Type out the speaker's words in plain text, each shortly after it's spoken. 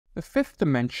The fifth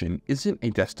dimension isn't a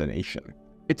destination,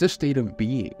 it's a state of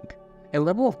being, a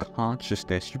level of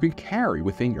consciousness you can carry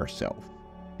within yourself.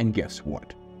 And guess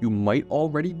what? You might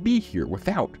already be here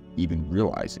without even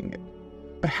realizing it.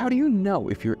 But how do you know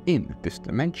if you're in this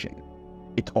dimension?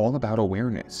 It's all about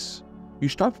awareness. You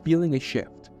start feeling a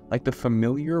shift, like the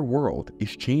familiar world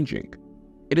is changing.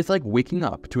 It is like waking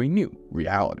up to a new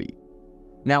reality.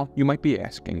 Now, you might be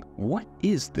asking, what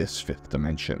is this fifth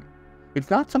dimension? It's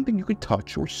not something you can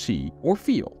touch or see or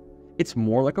feel. It's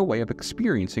more like a way of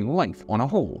experiencing life on a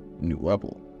whole new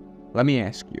level. Let me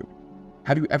ask you,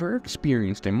 have you ever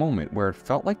experienced a moment where it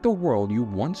felt like the world you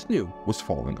once knew was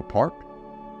falling apart?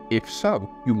 If so,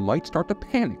 you might start to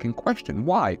panic and question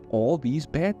why all these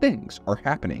bad things are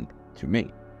happening to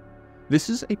me. This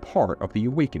is a part of the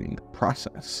awakening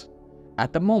process.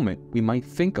 At the moment, we might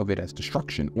think of it as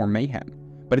destruction or mayhem,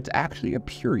 but it's actually a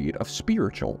period of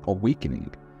spiritual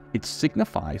awakening. It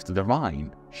signifies the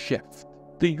divine shift.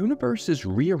 The universe is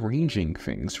rearranging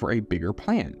things for a bigger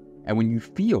plan, and when you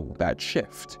feel that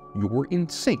shift, you're in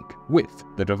sync with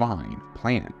the divine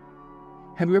plan.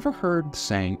 Have you ever heard the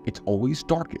saying, it's always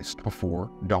darkest before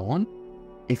dawn?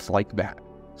 It's like that.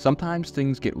 Sometimes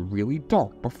things get really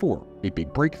dark before a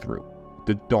big breakthrough.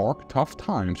 The dark, tough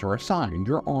times are a sign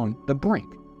you're on the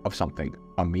brink of something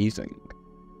amazing.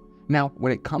 Now,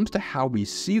 when it comes to how we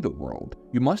see the world,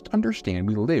 you must understand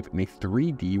we live in a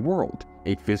 3D world,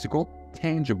 a physical,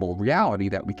 tangible reality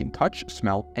that we can touch,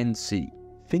 smell, and see.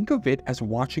 Think of it as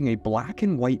watching a black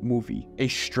and white movie, a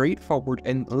straightforward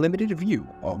and limited view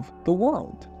of the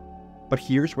world. But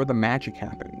here's where the magic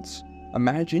happens.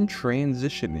 Imagine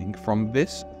transitioning from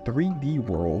this 3D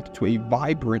world to a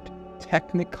vibrant,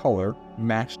 technicolor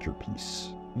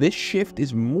masterpiece. This shift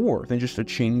is more than just a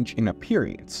change in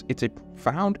appearance. It's a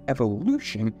profound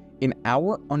evolution in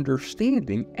our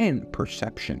understanding and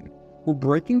perception. We're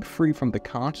breaking free from the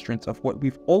constraints of what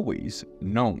we've always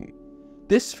known.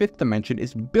 This fifth dimension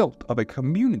is built of a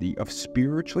community of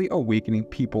spiritually awakening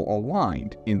people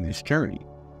aligned in this journey.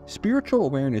 Spiritual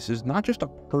awareness is not just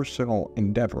a personal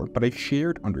endeavor, but a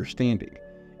shared understanding.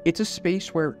 It's a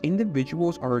space where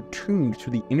individuals are attuned to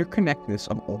the interconnectedness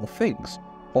of all things,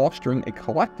 fostering a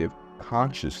collective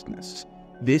consciousness.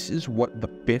 This is what the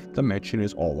fifth dimension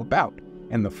is all about.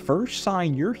 And the first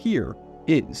sign you're here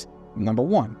is, number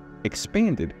one,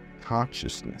 expanded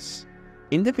consciousness.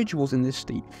 Individuals in this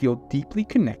state feel deeply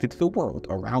connected to the world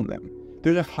around them.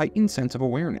 There's a heightened sense of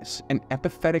awareness, an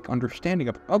empathetic understanding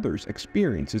of others'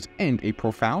 experiences, and a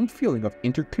profound feeling of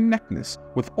interconnectedness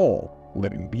with all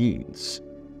living beings.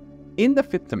 In the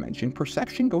fifth dimension,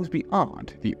 perception goes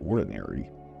beyond the ordinary.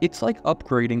 It's like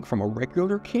upgrading from a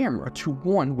regular camera to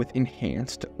one with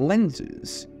enhanced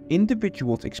lenses.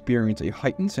 Individuals experience a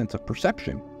heightened sense of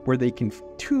perception where they can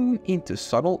tune into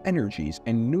subtle energies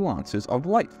and nuances of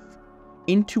life.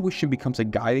 Intuition becomes a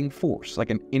guiding force,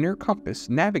 like an inner compass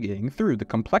navigating through the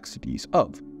complexities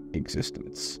of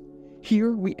existence.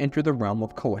 Here we enter the realm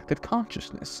of collective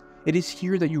consciousness. It is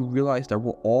here that you realize that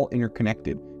we're all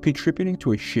interconnected, contributing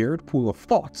to a shared pool of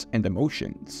thoughts and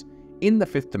emotions. In the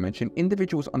fifth dimension,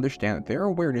 individuals understand that their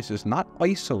awareness is not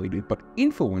isolated but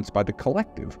influenced by the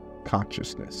collective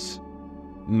consciousness.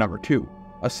 Number two,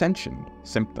 ascension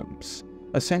symptoms.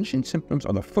 Ascension symptoms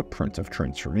are the footprints of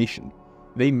transformation.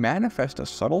 They manifest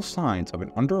as subtle signs of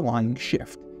an underlying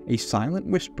shift, a silent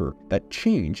whisper that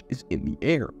change is in the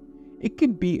air. It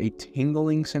could be a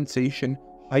tingling sensation,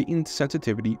 heightened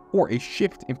sensitivity, or a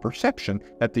shift in perception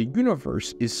that the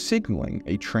universe is signaling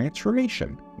a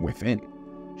transformation within.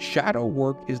 Shadow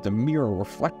work is the mirror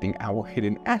reflecting our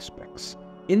hidden aspects.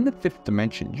 In the fifth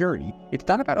dimension journey, it's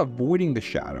not about avoiding the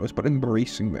shadows, but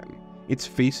embracing them. It's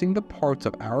facing the parts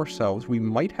of ourselves we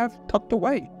might have tucked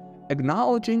away,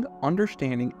 acknowledging,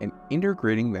 understanding, and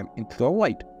integrating them into the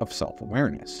light of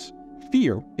self-awareness.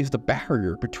 Fear is the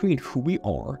barrier between who we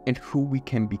are and who we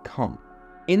can become.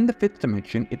 In the fifth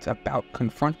dimension, it's about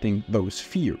confronting those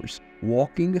fears,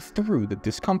 walking through the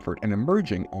discomfort, and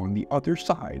emerging on the other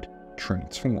side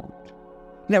transformed.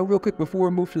 Now, real quick, before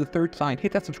we move to the third sign,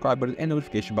 hit that subscribe button and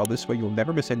notification bell. This way you'll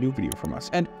never miss a new video from us,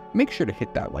 and make sure to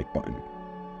hit that like button.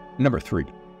 Number three,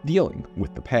 dealing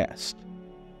with the past.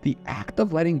 The act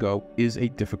of letting go is a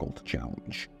difficult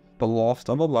challenge. The loss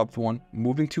of a loved one,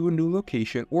 moving to a new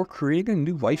location, or creating a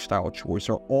new lifestyle choice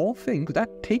are all things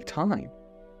that take time.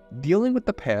 Dealing with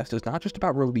the past is not just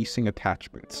about releasing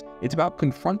attachments, it's about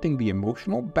confronting the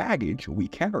emotional baggage we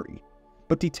carry.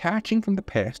 But detaching from the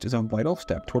past is a vital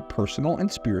step toward personal and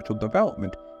spiritual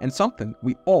development, and something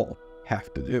we all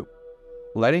have to do.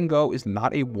 Letting go is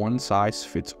not a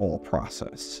one-size-fits-all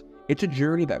process. It's a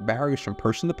journey that varies from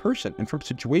person to person and from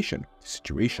situation to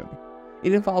situation.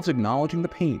 It involves acknowledging the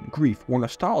pain, grief, or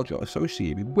nostalgia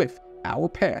associated with our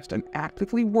past and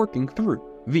actively working through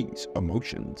these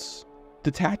emotions.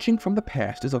 Detaching from the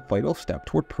past is a vital step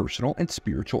toward personal and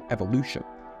spiritual evolution.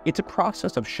 It's a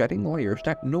process of shedding layers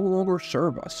that no longer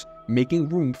serve us, making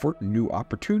room for new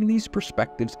opportunities,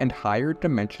 perspectives, and higher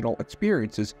dimensional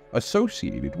experiences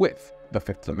associated with the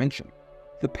fifth dimension.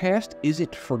 The past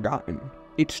isn't forgotten,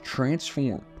 it's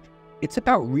transformed. It's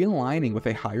about realigning with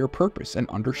a higher purpose and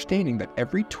understanding that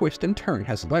every twist and turn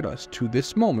has led us to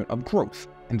this moment of growth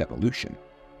and evolution.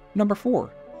 Number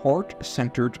 4,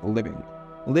 heart-centered living.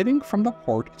 Living from the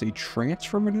heart is a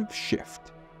transformative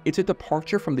shift. It's a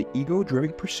departure from the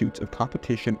ego-driven pursuits of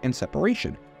competition and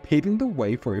separation, paving the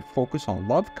way for a focus on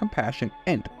love, compassion,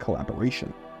 and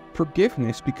collaboration.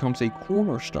 Forgiveness becomes a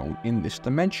cornerstone in this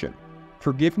dimension.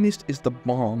 Forgiveness is the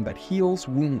balm that heals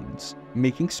wounds,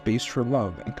 making space for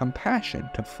love and compassion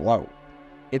to flow.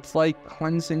 It's like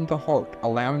cleansing the heart,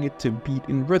 allowing it to beat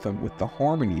in rhythm with the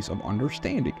harmonies of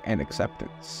understanding and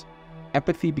acceptance.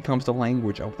 Empathy becomes the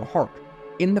language of the heart.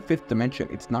 In the fifth dimension,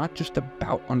 it's not just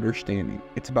about understanding,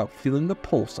 it's about feeling the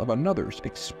pulse of another's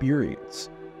experience.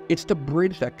 It's the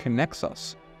bridge that connects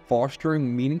us,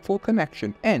 fostering meaningful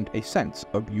connection and a sense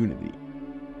of unity.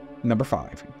 Number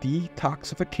 5,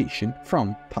 detoxification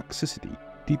from toxicity.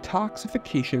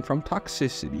 Detoxification from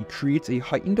toxicity creates a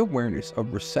heightened awareness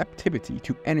of receptivity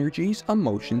to energies,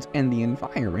 emotions, and the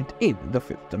environment in the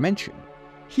fifth dimension.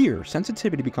 Here,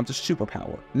 sensitivity becomes a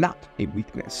superpower, not a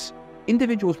weakness.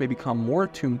 Individuals may become more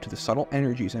attuned to the subtle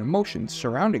energies and emotions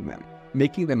surrounding them,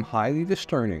 making them highly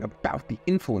discerning about the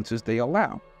influences they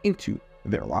allow into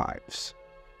their lives.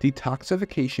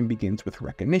 Detoxification begins with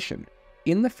recognition.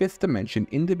 In the fifth dimension,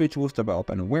 individuals develop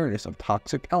an awareness of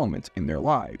toxic elements in their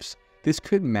lives. This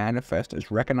could manifest as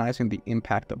recognizing the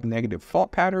impact of negative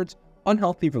thought patterns,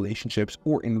 unhealthy relationships,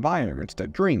 or environments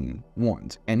that drain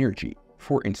one's energy.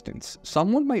 For instance,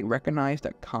 someone might recognize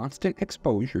that constant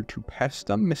exposure to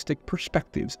pessimistic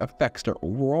perspectives affects their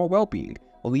overall well-being,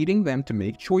 leading them to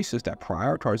make choices that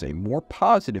prioritize a more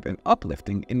positive and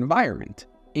uplifting environment.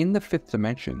 In the fifth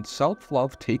dimension,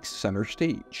 self-love takes center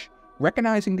stage.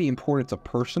 Recognizing the importance of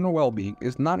personal well-being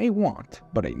is not a want,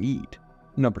 but a need.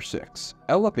 Number 6,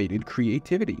 elevated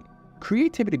creativity.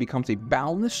 Creativity becomes a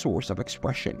boundless source of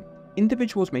expression.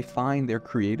 Individuals may find their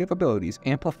creative abilities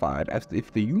amplified as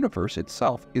if the universe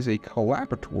itself is a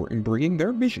collaborator in bringing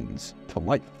their visions to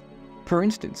life. For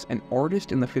instance, an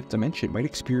artist in the fifth dimension might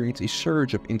experience a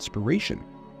surge of inspiration,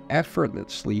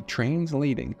 effortlessly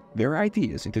translating their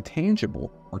ideas into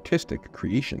tangible, artistic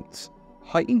creations.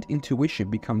 Heightened intuition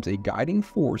becomes a guiding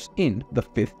force in the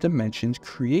fifth dimension's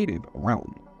creative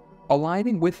realm.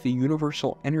 Aligning with the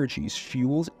universal energies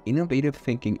fuels innovative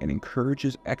thinking and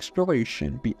encourages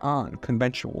exploration beyond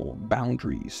conventional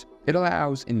boundaries. It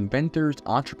allows inventors,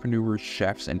 entrepreneurs,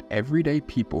 chefs, and everyday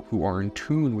people who are in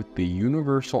tune with the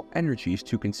universal energies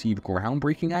to conceive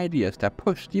groundbreaking ideas that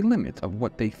push the limits of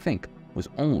what they think was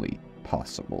only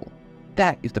possible.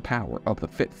 That is the power of the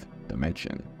fifth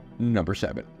dimension. Number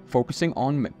 7, focusing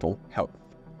on mental health.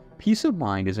 Peace of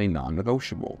mind is a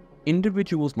non-negotiable.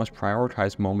 Individuals must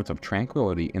prioritize moments of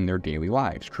tranquility in their daily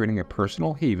lives, creating a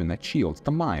personal haven that shields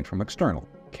the mind from external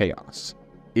chaos.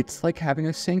 It's like having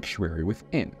a sanctuary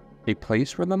within, a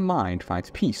place where the mind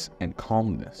finds peace and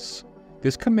calmness.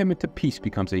 This commitment to peace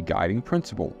becomes a guiding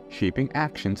principle, shaping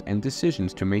actions and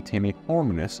decisions to maintain a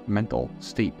harmonious mental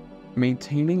state.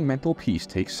 Maintaining mental peace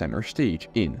takes center stage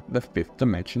in the fifth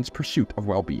dimension's pursuit of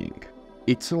well-being.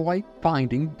 It's like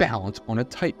finding balance on a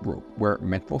tightrope, where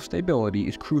mental stability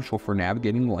is crucial for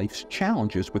navigating life's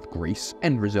challenges with grace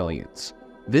and resilience.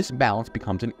 This balance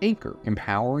becomes an anchor,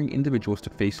 empowering individuals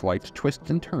to face life's twists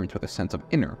and turns with a sense of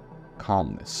inner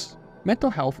calmness.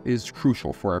 Mental health is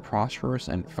crucial for a prosperous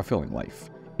and fulfilling life.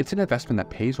 It's an investment that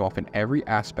pays off in every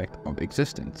aspect of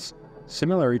existence.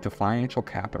 Similarly to financial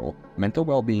capital, mental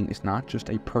well-being is not just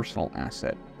a personal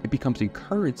asset. It becomes a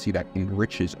currency that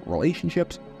enriches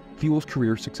relationships, fuels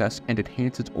career success, and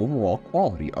enhances overall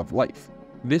quality of life.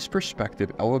 This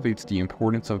perspective elevates the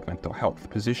importance of mental health,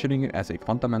 positioning it as a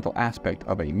fundamental aspect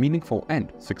of a meaningful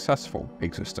and successful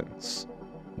existence.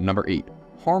 Number 8,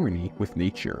 harmony with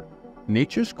nature.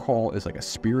 Nature's call is like a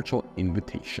spiritual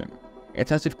invitation.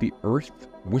 It's as if the earth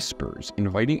whispers,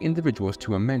 inviting individuals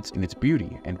to immerse in its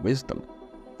beauty and wisdom.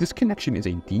 This connection is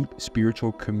a deep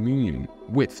spiritual communion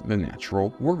with the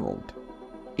natural world.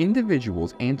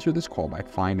 Individuals answer this call by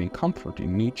finding comfort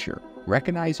in nature,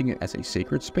 recognizing it as a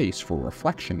sacred space for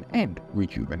reflection and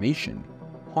rejuvenation.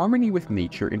 Harmony with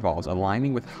nature involves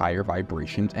aligning with higher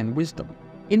vibrations and wisdom.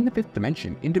 In the fifth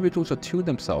dimension, individuals attune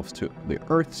themselves to the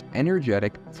Earth's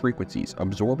energetic frequencies,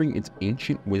 absorbing its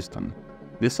ancient wisdom.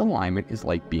 This alignment is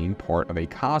like being part of a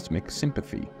cosmic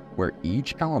symphony, where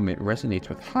each element resonates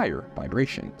with higher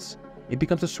vibrations. It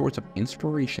becomes a source of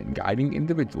inspiration, guiding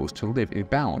individuals to live in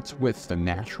balance with the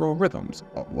natural rhythms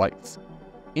of life.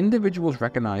 Individuals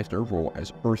recognize their role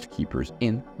as Earth keepers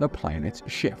in the planet's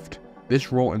shift.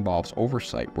 This role involves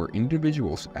oversight, where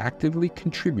individuals actively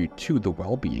contribute to the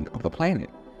well-being of the planet.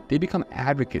 They become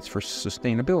advocates for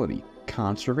sustainability,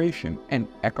 conservation, and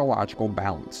ecological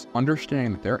balance,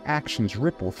 understanding that their actions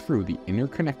ripple through the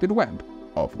interconnected web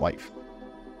of life.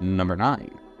 Number 9.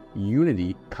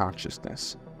 Unity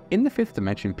consciousness. In the fifth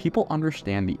dimension, people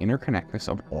understand the interconnectedness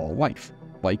of all life,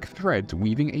 like threads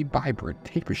weaving a vibrant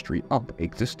tapestry of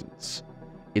existence.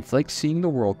 It's like seeing the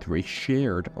world through a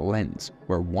shared lens,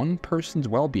 where one person's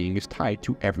well-being is tied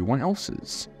to everyone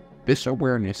else's. This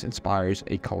awareness inspires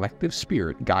a collective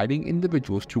spirit, guiding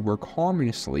individuals to work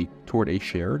harmoniously toward a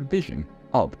shared vision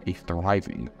of a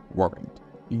thriving world.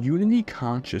 Unity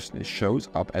consciousness shows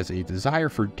up as a desire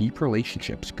for deep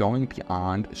relationships, going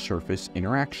beyond surface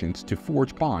interactions to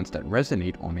forge bonds that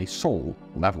resonate on a soul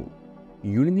level.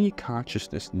 Unity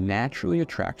consciousness naturally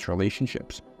attracts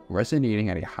relationships, resonating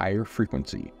at a higher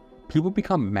frequency. People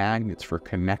become magnets for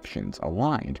connections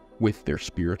aligned with their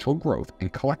spiritual growth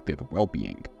and collective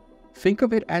well-being. Think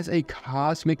of it as a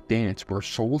cosmic dance where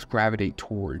souls gravitate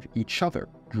toward each other,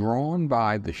 drawn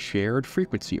by the shared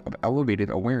frequency of elevated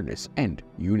awareness and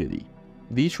unity.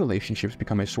 These relationships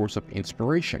become a source of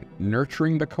inspiration,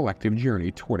 nurturing the collective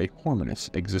journey toward a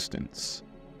harmonious existence.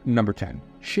 Number 10.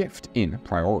 Shift in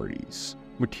priorities.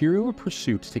 Material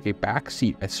pursuits take a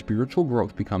backseat as spiritual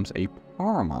growth becomes a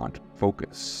paramount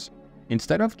focus.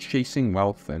 Instead of chasing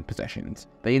wealth and possessions,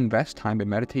 they invest time in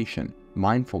meditation,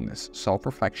 mindfulness,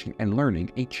 self-reflection, and learning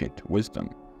ancient wisdom.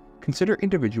 Consider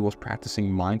individuals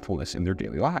practicing mindfulness in their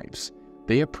daily lives.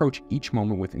 They approach each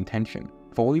moment with intention,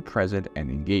 fully present and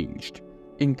engaged.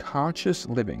 In conscious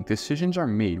living, decisions are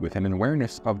made with an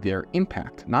awareness of their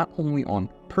impact not only on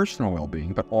personal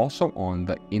well-being, but also on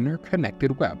the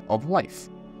interconnected web of life.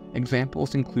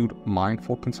 Examples include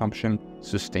mindful consumption,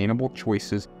 sustainable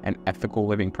choices, and ethical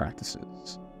living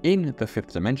practices. In the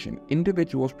fifth dimension,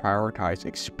 individuals prioritize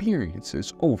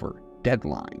experiences over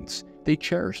deadlines. They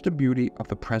cherish the beauty of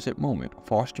the present moment,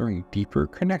 fostering deeper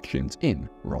connections in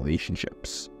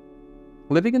relationships.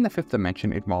 Living in the fifth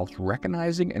dimension involves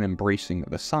recognizing and embracing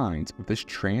the signs of this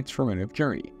transformative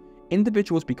journey.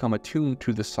 Individuals become attuned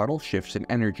to the subtle shifts in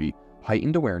energy,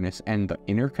 heightened awareness, and the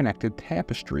interconnected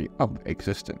tapestry of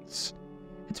existence.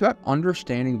 It's about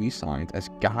understanding these signs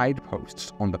as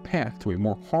guideposts on the path to a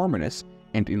more harmonious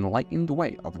and enlightened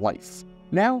way of life.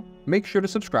 Now, make sure to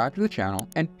subscribe to the channel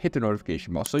and hit the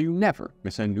notification bell so you never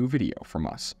miss a new video from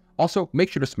us. Also, make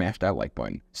sure to smash that like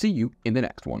button. See you in the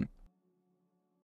next one.